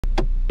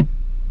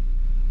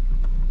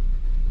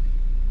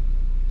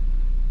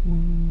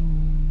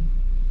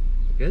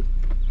Good.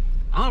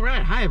 All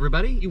right, hi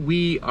everybody.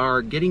 We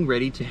are getting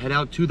ready to head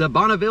out to the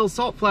Bonneville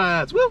Salt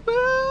Flats. Whoop,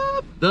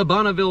 whoop. The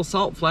Bonneville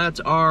Salt Flats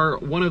are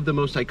one of the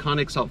most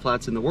iconic salt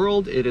flats in the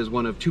world. It is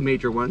one of two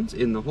major ones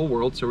in the whole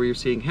world, so we're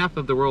seeing half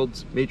of the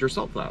world's major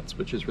salt flats,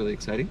 which is really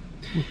exciting.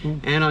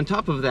 And on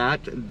top of that,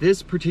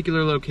 this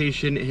particular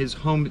location is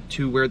home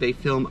to where they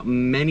film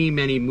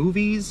many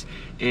movies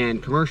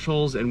and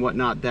commercials and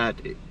whatnot that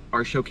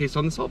are showcased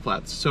on the salt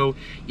flats. So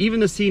even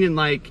the scene in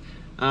like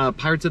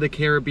Pirates of the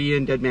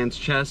Caribbean, Dead Man's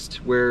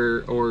Chest,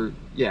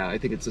 I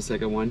think it's the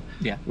second one.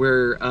 Yeah.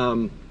 Where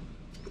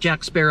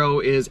Jack Sparrow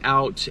is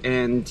out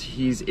and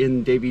he's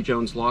in Davy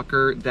Jones'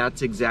 locker.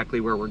 That's exactly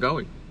where we're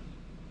going.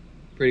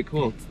 Pretty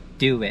cool. Let's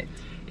do it.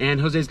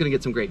 And Jose's gonna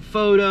get some great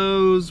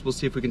photos. We'll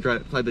see if we can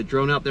fly the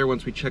drone out there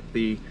once we check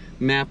the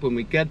map when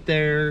we get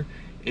there.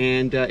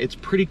 And it's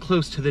pretty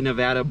close to the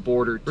Nevada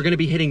border. We're gonna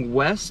be heading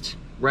west,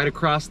 right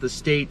across the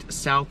state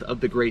south of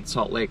the Great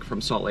Salt Lake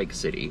from Salt Lake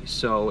City.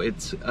 So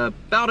it's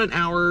about an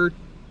hour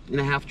and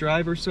a half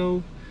drive or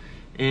so.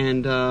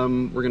 And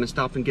we're gonna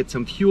stop and get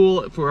some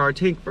fuel for our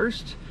tank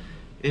first,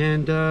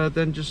 and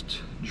then just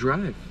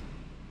drive.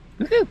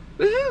 Woohoo!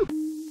 Woohoo!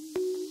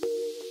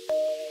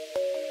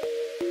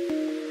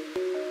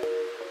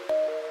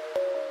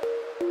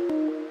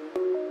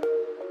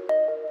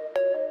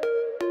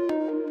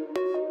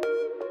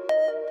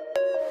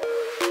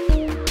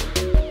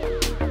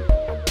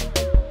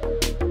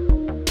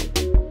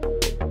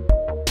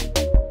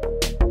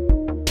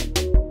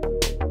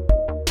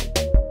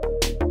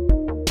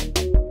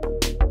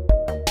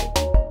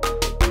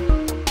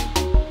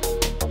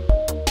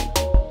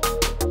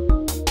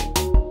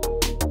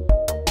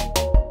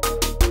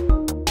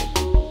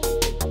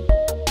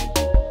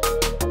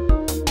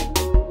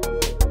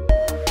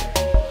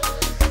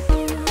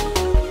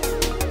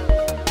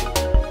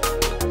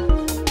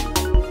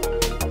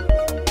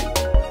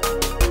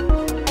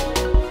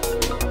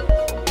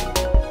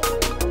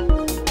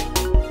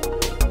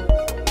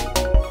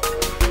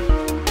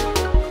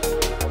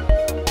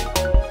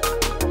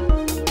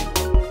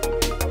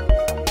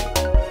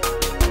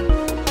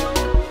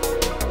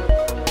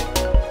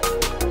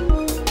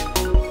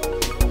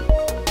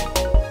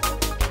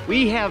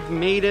 We have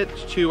made it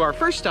to our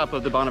first stop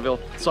of the Bonneville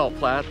Salt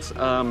Flats.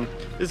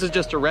 This is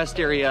just a rest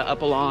area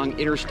up along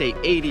Interstate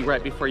 80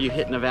 right before you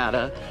hit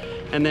Nevada.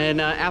 And then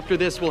after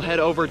this, we'll head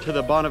over to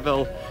the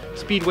Bonneville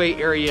Speedway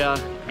area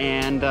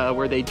and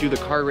where they do the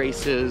car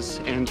races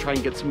and try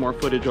and get some more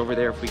footage over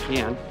there if we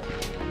can.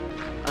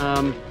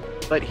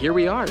 But here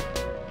we are.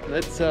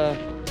 Let's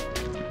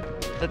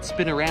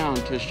spin around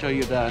to show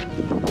you the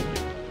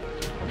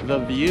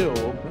view.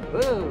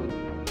 Whoa,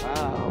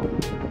 wow.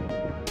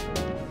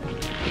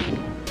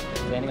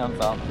 Standing on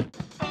salt.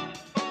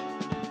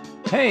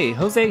 Hey,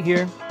 Jose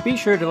here. Be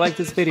sure to like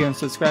this video and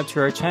subscribe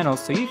to our channel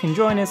so you can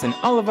join us in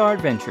all of our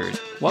adventures.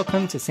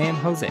 Welcome to San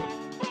Jose.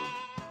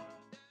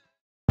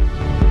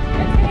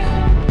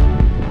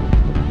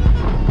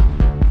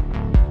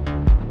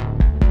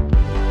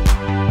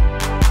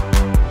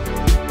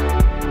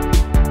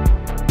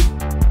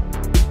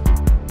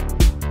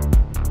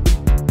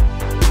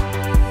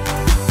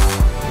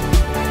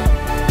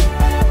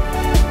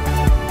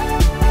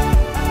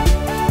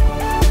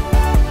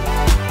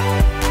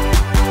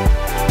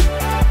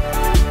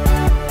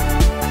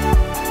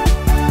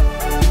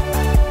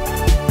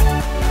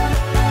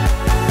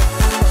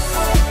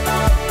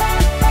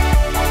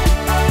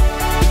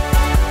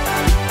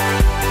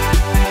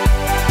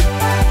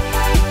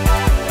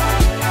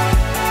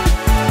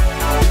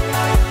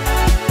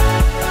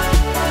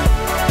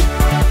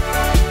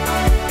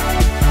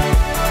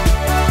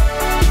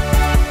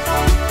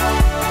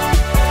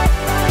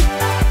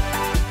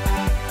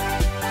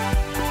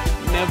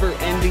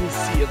 Never-ending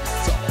sea of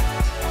salt.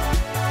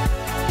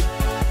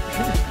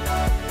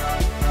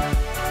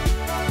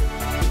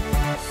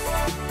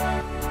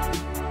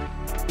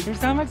 There's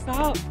so much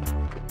salt.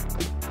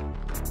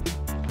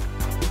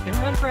 Can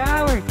run for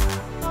hours.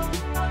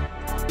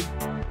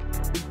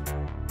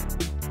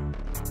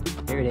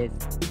 Here it is.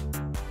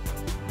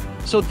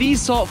 So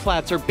these salt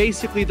flats are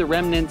basically the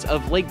remnants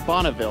of Lake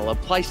Bonneville, a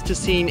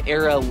Pleistocene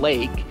era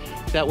lake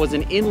that was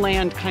an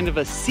inland kind of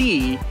a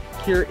sea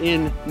here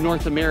in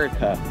North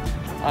America.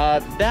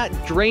 That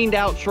drained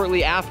out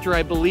shortly after,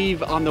 I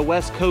believe, on the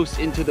west coast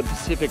into the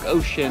Pacific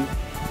Ocean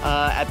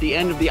at the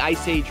end of the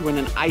Ice Age when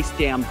an ice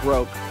dam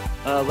broke,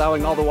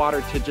 allowing all the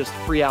water to just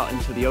free out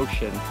into the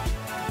ocean.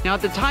 Now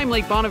at the time,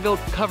 Lake Bonneville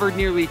covered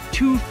nearly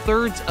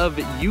 2/3 of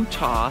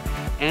Utah,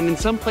 and in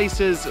some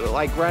places,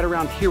 like right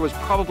around here, was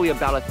probably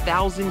about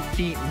 1,000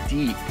 feet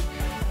deep.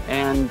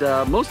 And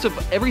most of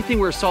everything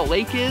where Salt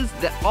Lake is,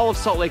 all of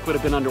Salt Lake would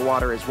have been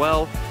underwater as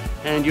well.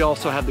 And you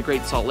also have the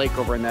Great Salt Lake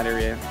over in that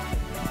area.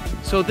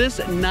 So this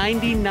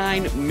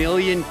 99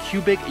 million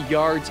cubic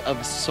yards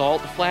of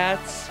salt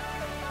flats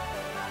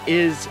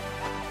is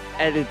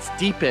at its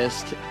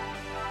deepest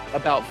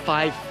about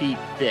 5 feet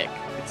thick.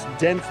 It's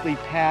densely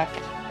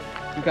packed.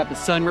 You've got the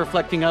sun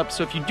reflecting up.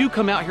 So if you do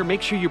come out here,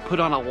 make sure you put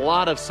on a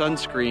lot of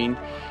sunscreen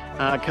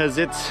because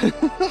it's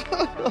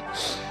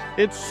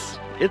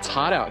It's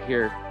hot out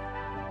here,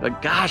 but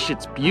gosh,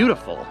 it's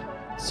beautiful.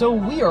 So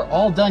we are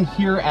all done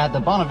here at the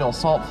Bonneville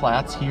Salt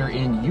Flats here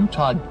in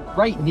Utah,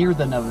 right near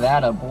the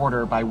Nevada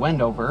border by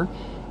Wendover.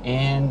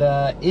 And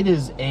it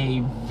is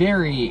a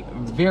very,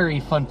 very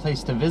fun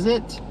place to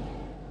visit.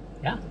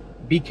 Yeah.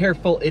 Be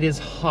careful, it is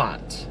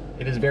hot.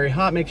 It is very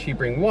hot. Make sure you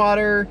bring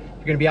water. If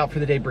you're gonna be out for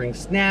the day, bring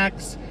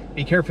snacks.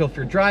 Be careful if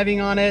you're driving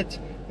on it.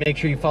 Make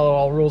sure you follow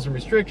all rules and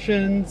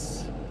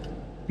restrictions.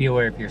 Be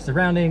aware of your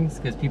surroundings,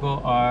 because people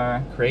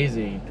are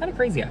crazy. Kind of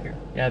crazy out here.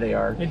 Yeah, they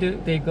are.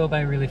 They go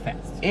by really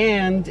fast.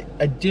 And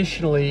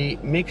additionally,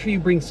 make sure you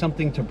bring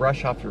something to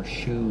brush off your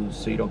shoes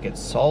so you don't get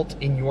salt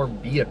in your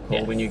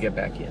vehicle when you get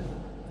back in.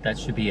 That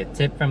should be a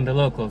tip from the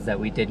locals that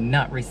we did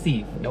not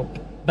receive. Nope.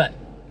 But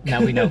now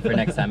we know for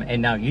next time,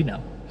 and now you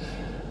know.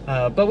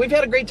 But we've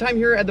had a great time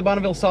here at the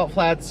Bonneville Salt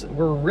Flats.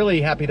 We're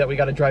really happy that we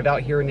got to drive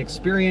out here and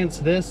experience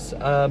this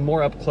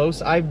more up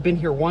close. I've been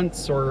here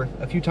once or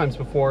a few times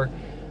before,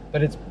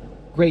 but it's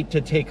great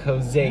to take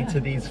Jose to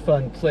these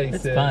fun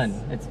places. It's fun.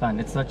 It's fun.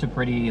 It's such a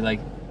pretty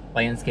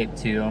landscape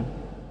too.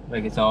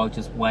 Like it's all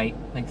just white,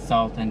 like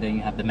salt, and then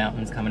you have the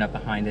mountains coming up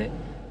behind it.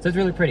 So it's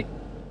really pretty.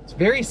 It's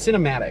very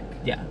cinematic.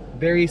 Yeah.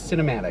 Very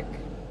cinematic.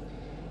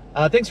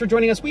 Thanks for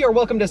joining us. We are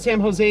Welcome to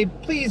San Jose.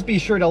 Please be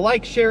sure to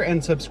like, share,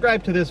 and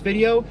subscribe to this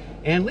video,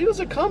 and leave us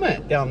a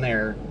comment down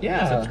there.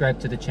 Yeah. Subscribe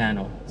to the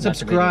channel.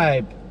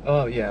 Subscribe.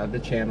 Oh yeah, the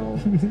channel.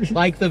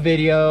 Like the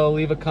video,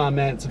 leave a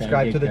comment,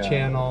 subscribe to the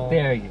channel.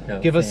 There you go.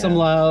 Give us some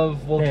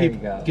love. We'll there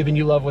keep giving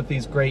you love with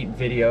these great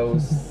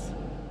videos.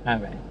 All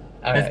right.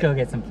 Let's go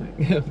get some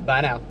food.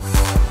 Bye now.